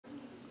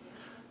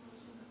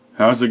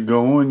How's it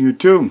going,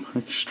 YouTube?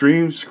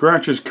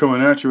 Xtremescratchers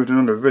coming at you with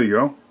another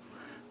video.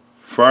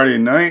 Friday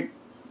night.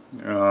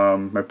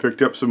 I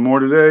picked up some more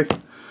today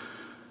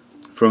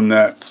from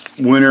that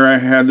winner I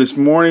had this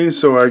morning.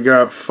 So I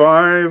got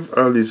 5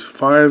 of these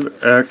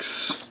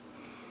 5X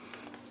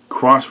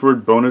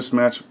crossword bonus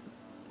match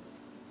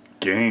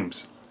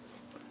games.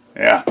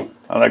 Yeah,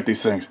 I like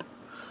these things.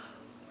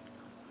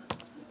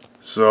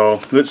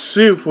 So let's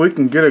see if we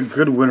can get a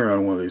good winner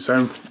on one of these.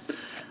 I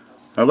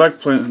like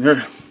playing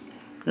here.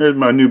 Here's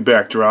my new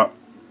backdrop.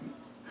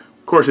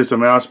 Of course, it's a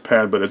mouse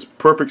pad, but it's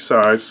perfect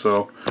size,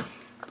 so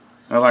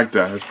I like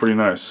that. It's pretty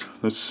nice.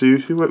 Let's see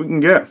what we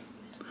can get.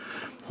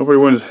 Hope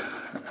everyone's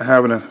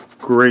having a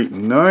great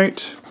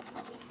night.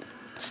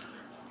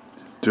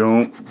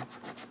 Don't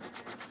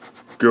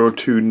go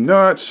too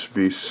nuts.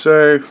 Be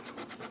safe.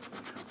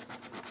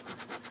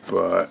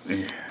 But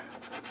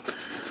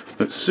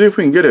let's see if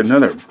we can get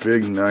another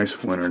big,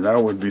 nice winner.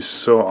 That would be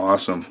so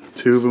awesome.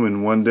 2 of them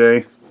in one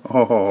day.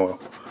 Oh.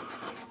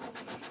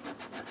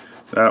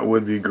 That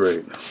would be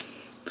great.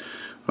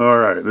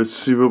 Alright, let's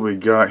see what we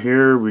got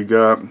here. We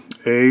got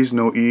A's,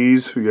 no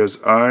E's. We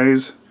got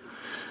I's.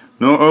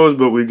 No O's,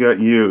 but we got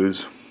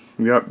U's.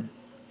 We got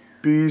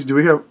B's. Do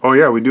we have... Oh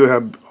yeah, we do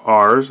have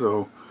R's.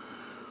 So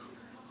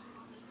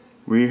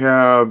we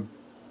have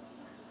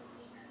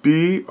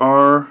B,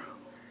 R,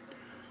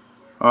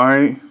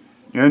 I,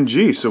 and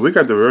G. So we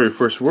got the very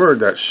first word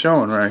that's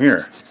showing right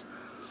here.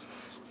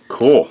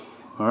 Cool.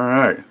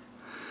 Alright.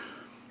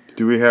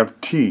 Do we have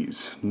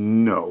T's?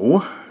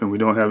 No. And we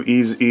don't have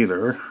E's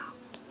either.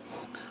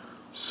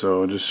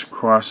 So just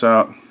cross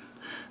out.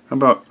 How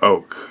about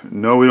oak?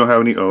 No, we don't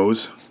have any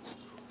O's.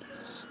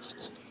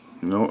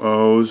 No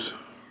O's.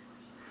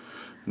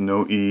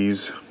 No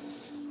E's.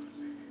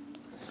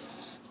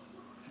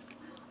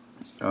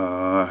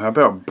 How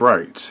about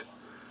bright?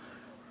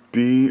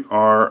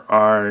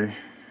 B-R-I-G-H.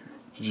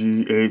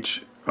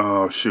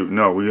 Oh shoot,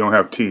 no, we don't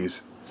have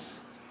T's.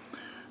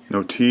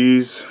 No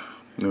T's.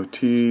 No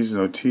T's,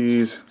 no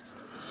T's.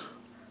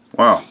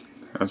 Wow,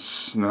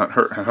 that's not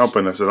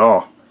helping us at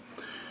all.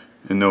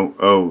 And no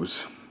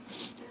O's.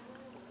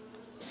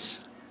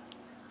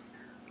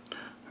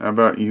 How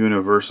about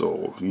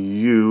universal?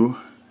 U,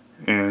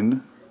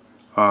 N,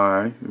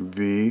 I,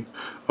 V.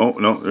 Oh,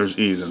 no, there's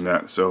E's in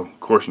that, so of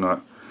course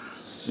not.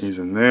 E's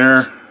in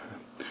there.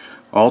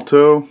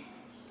 Alto.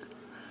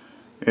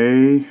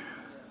 A,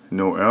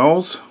 no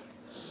L's.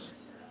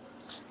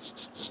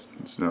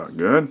 It's not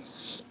good.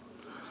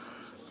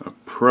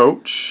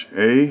 Approach,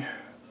 A,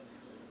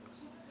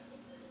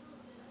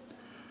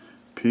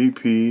 P,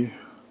 P,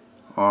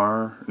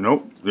 R,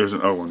 nope, there's an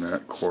O in that,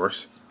 of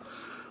course.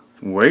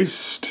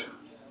 Waste,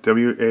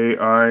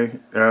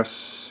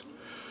 W-A-I-S,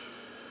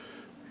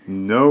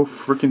 no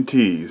freaking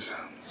T's.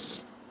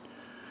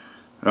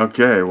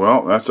 Okay,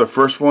 well, that's the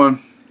first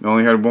one. I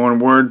only had one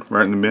word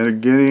right in the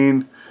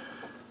beginning.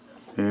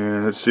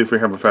 And let's see if we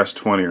have a fast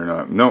 20 or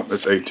not. Nope,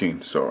 it's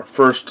 18. So our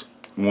first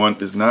one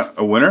is not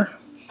a winner.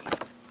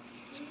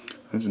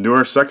 Let's do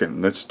our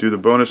second. Let's do the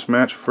bonus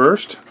match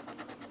first.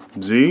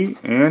 Z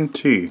and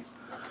T.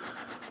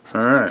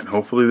 Alright,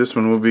 hopefully this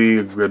one will be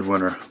a good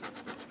winner.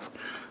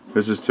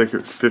 This is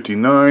ticket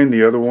 59.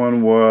 The other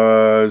one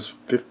was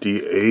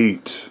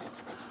 58.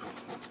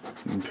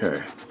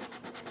 Okay.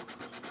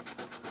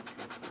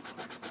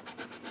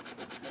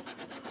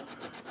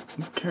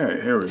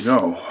 Okay, here we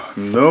go.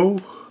 No.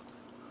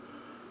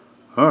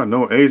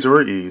 No A's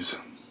or E's.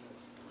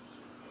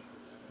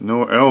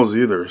 No L's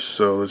either.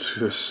 So let's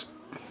just...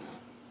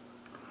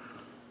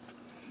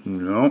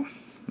 No,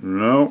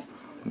 no,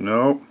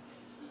 no,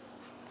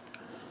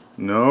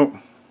 no,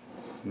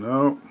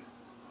 no.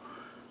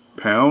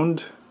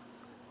 Pound,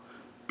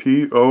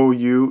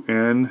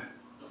 P-O-U-N.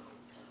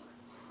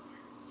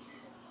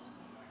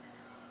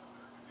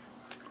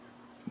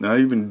 Not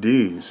even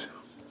D's.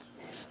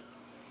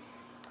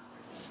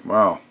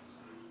 Wow.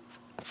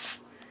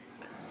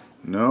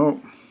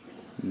 No,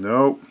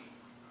 no,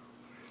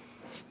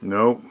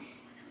 no,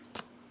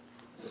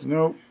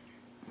 no,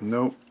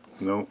 no,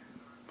 no.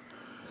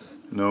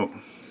 Nope.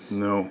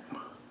 Nope.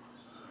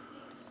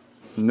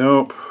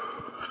 Nope.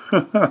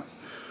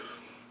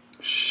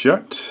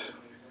 Shut.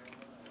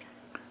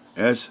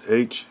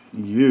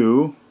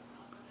 S-H-U.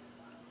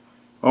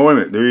 Oh, wait a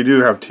minute. There you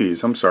do have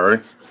T's. I'm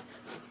sorry.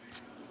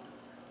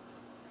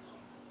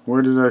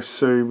 Where did I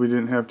say we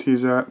didn't have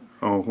T's at?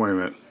 Oh, wait a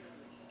minute.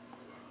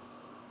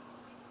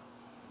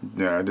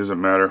 Yeah, it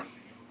doesn't matter.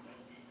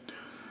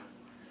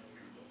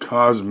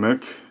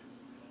 Cosmic.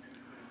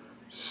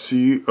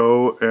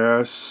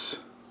 C-O-S...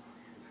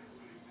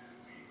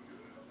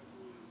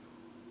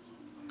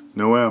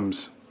 No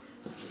M's.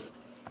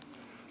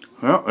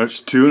 Well,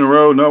 that's 2 in a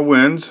row, no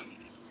wins.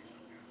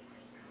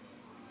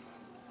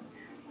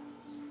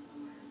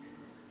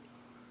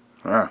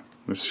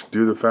 Let's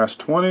do the fast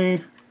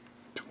 20.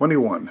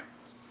 21.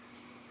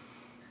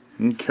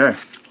 Okay.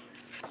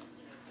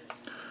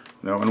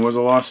 That one was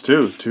a loss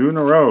too. 2 in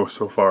a row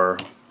so far.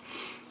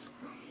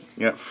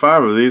 Got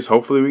 5 of these.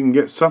 Hopefully we can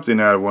get something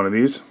out of one of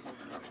these.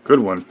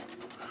 Good one.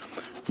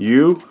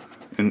 U,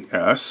 and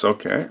S.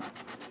 Okay.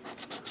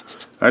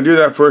 I do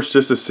that first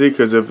just to see,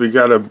 because if we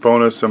got a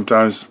bonus,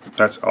 sometimes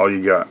that's all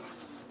you got.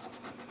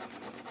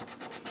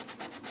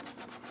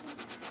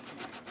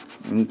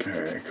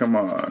 Okay, come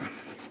on.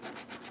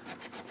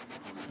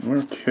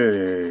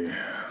 Okay,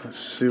 let's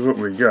see what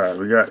we got.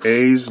 We got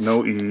A's,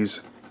 no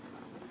E's.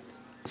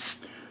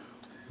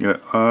 You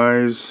got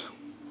I's,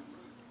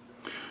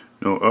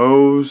 no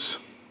O's.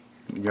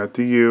 You got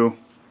the U.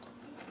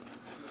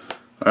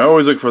 I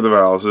always look for the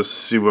vowels just to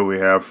see what we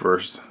have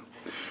first.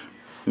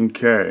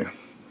 Okay.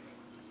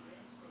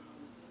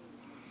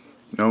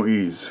 No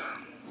E's.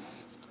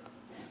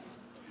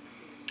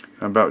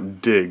 How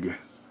about dig?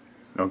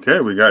 Okay,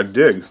 we got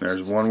dig.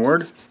 There's one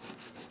word.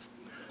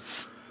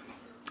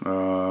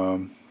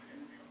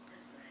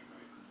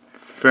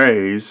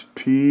 Phase,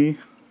 P-H-A-S.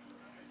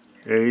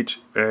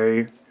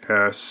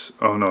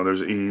 Oh no,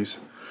 there's E's.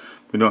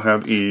 We don't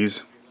have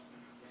E's.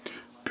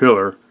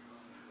 Pillar,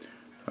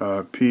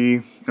 P-I-L-L-A-R.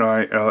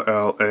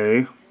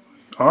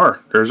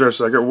 There's our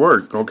second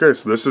word. Okay,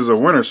 so this is a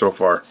winner so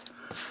far.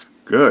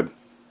 Good.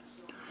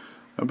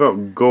 How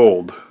about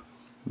gold?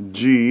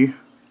 G.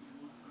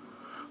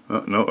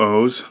 No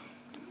O's.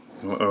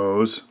 No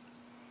O's.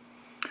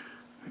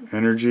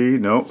 Energy.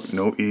 No.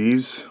 No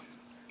E's.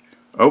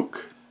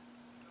 Oak.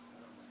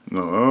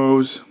 No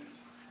O's.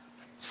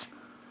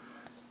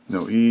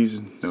 No E's.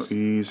 No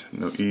E's.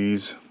 No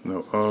E's.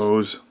 No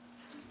O's.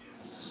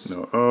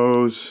 No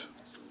O's.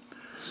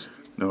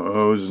 No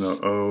O's. No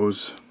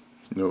O's.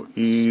 No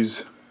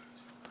E's.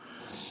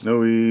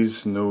 No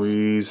E's. No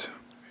E's.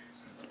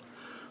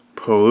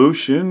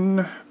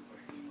 Pollution.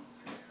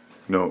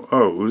 No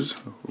O's,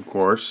 of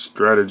course.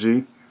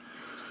 Strategy.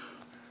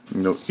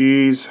 No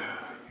E's.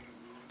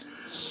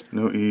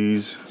 No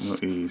E's. No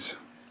E's.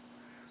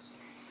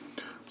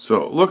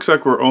 So it looks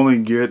like we're only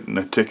getting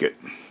a ticket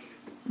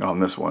on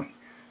this one.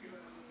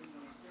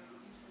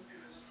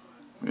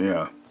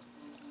 Yeah.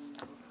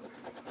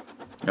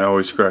 I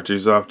always scratch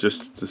these off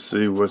just to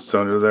see what's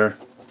under there.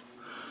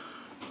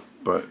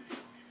 But,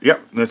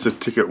 yep, that's a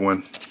ticket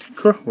win.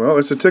 Cool. Well,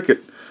 it's a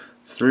ticket.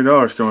 It's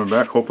 $3 coming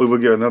back. Hopefully we'll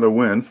get another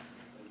win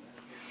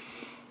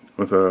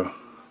with a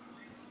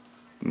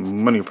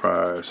money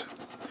prize.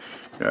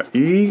 Got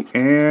E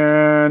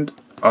and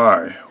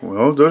I.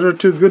 Well, those are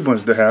two good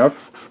ones to have.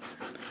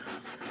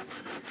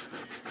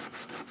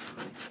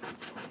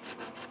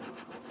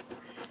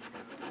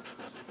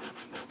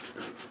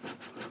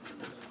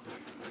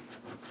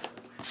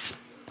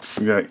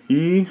 We got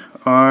E,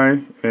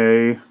 I,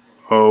 A,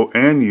 O,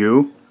 and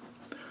U.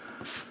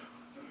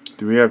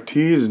 Do we have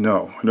T's?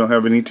 No, we don't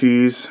have any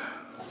T's.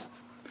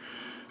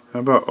 How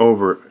about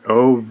over?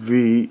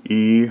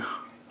 O-V-E.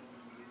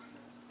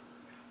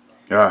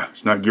 Ah,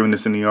 it's not giving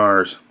us any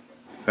R's.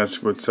 That's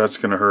going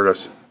to hurt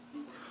us.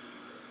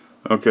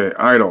 Okay,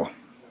 idle.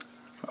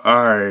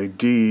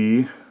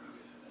 I-D.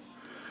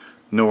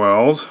 No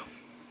L's.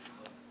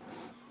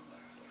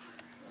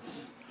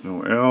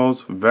 No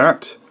L's.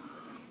 Vat.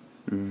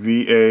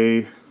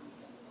 V-A.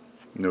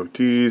 No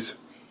T's.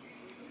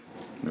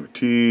 No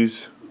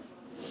T's.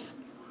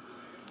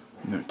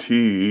 No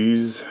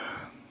T's.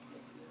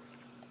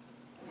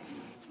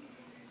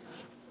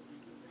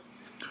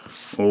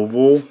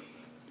 Oval.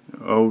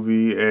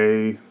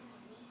 O-V-A.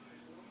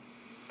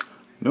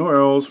 No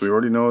L's. We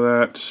already know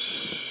that.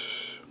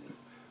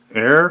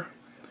 Air.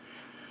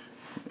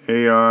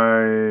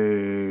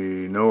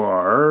 A-I. No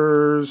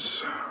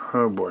R's.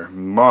 Oh boy.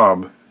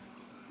 Mob.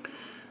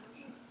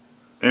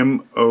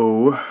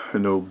 M-O.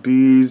 No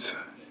B's.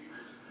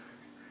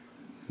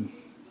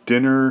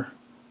 Dinner.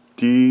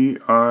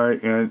 D-I-N-N-E.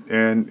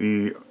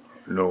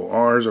 No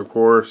R's, of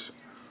course.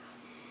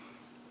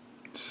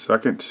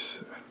 Second.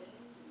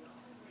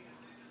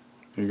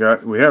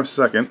 We have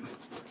second.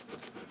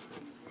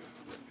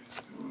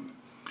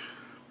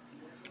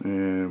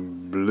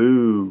 And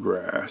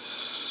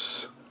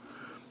bluegrass.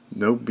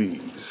 No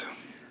B's.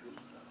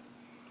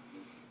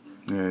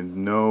 And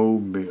no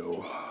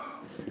bill.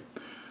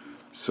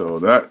 So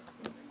that,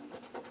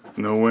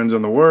 no wins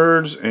on the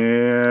words,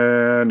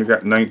 and we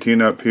got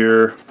 19 up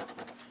here,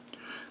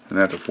 and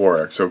that's a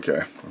 4X.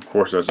 Okay, of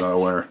course that's not a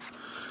winner.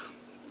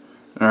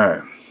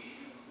 Alright.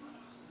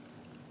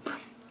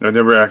 I've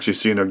never actually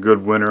seen a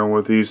good winner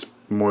with these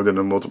more than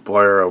a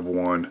multiplier of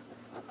 1.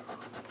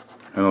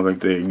 I don't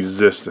think they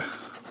exist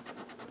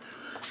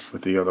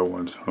with the other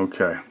ones.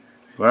 Okay.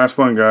 Last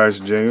one, guys.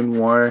 J and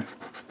Y.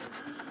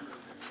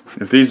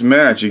 If these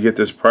match, you get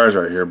this prize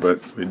right here,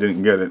 but we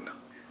didn't get it.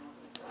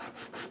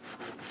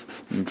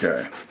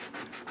 Okay.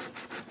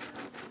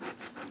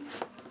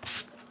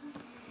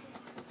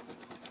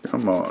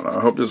 Come on.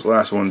 I hope this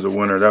last one's a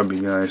winner. That'd be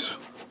nice.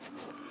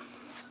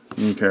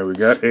 Okay, we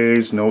got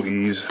A's, no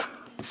E's.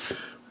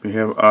 We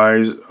have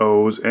I's,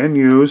 O's, and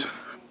U's.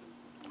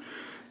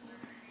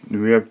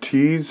 Do we have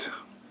T's?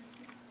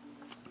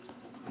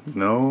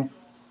 No.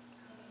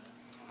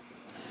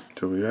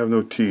 So we have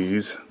no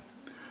T's.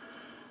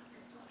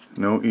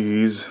 No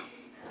E's.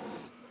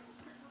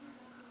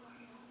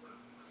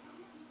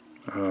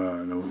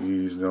 No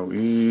E's, no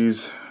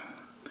E's.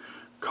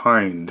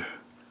 Kind.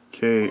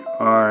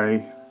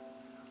 KI.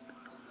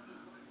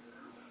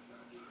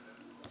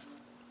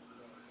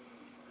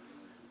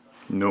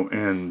 No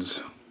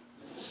ends.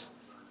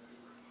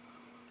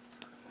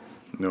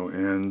 No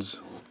ends.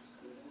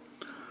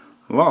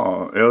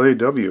 Law.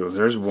 LAW.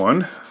 There's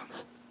one.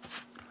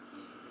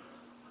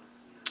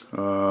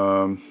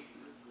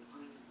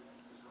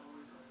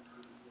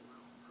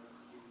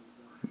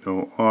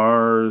 No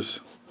R's.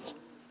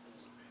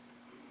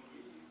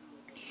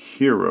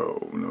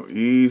 Hero. No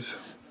E's.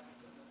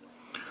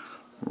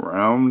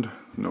 Round.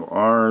 No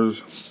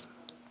R's.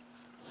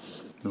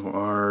 No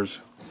R's.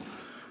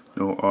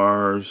 No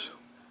R's.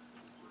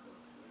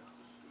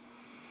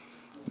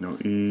 No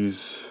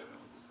E's.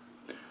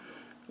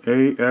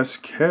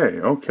 ASK.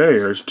 Okay,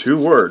 there's two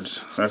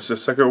words. That's the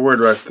second word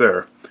right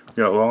there.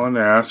 We got long and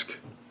ask.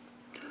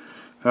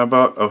 How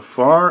about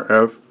afar?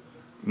 F.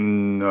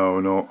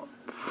 No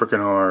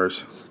frickin'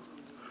 R's.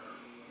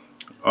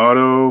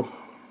 Auto.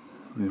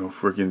 No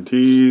frickin'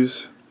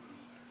 T's.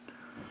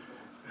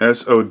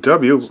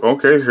 SOW.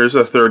 Okay, here's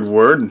a third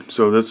word.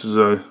 So this is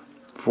a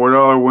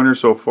 $4 winner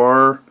so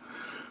far.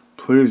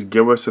 Please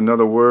give us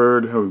another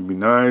word. That would be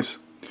nice.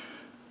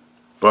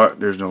 But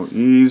there's no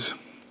E's.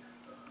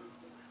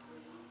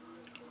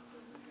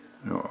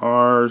 No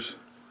R's.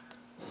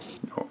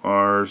 No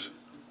R's.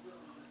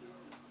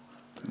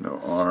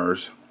 No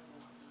R's.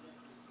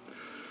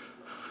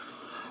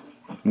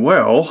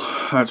 Well,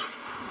 that's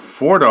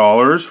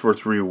 $4 for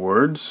 3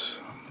 words.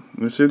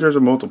 Let's see if there's a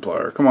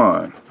multiplier. Come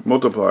on.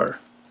 Multiplier.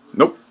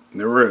 Nope.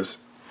 Never is.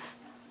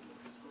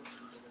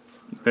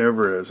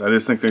 Never is. I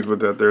just think they put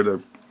that there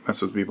to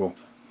mess with people.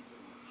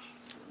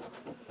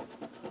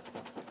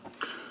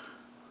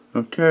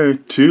 Okay,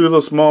 2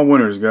 little small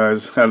winners,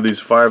 guys, out of these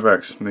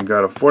 5X. They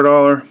got a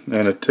 $4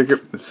 and a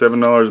ticket at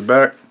 $7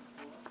 back.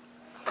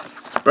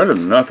 Better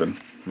than nothing,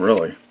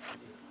 really.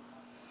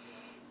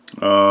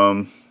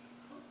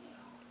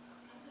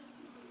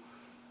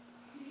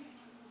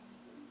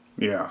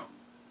 Yeah.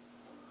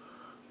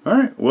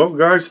 Alright, well,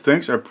 guys,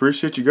 thanks. I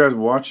appreciate you guys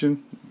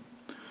watching.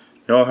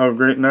 Y'all have a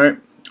great night.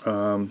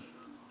 I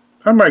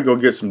might go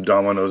get some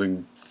dominoes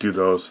and do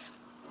those.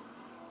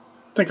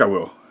 I think I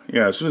will.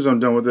 Yeah, as soon as I'm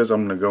done with this,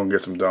 I'm going to go and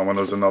get some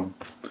dominoes and I'll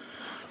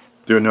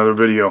do another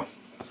video.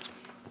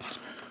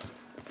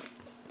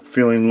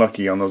 Feeling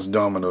lucky on those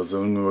dominoes.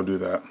 I'm going to go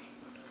do that.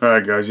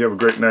 Alright, guys, you have a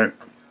great night.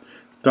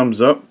 Thumbs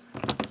up.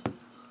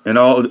 And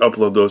I'll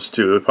upload those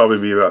too. It'll probably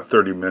be about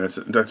 30 minutes.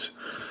 That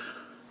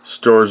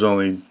store's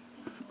only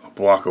a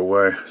block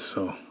away.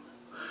 So,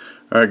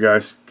 alright,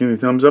 guys, give me a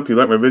thumbs up if you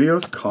like my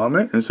videos.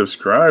 Comment and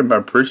subscribe. I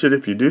appreciate it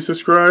if you do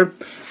subscribe.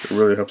 It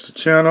really helps the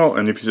channel.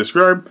 And if you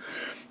subscribe,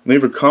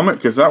 leave a comment,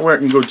 because that way I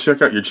can go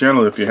check out your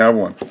channel if you have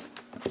one.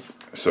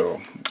 So,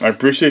 I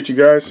appreciate you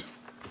guys.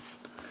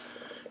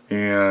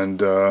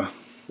 And,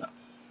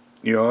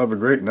 you all have a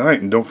great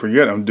night. And don't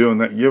forget, I'm doing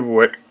that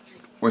giveaway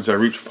once I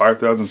reach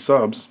 5,000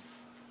 subs.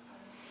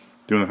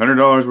 Doing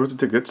 $100 worth of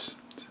tickets.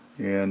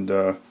 And,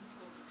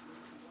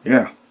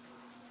 yeah.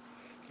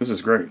 This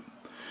is great.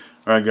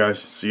 Alright, guys.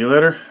 See you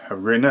later. Have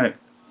a great night.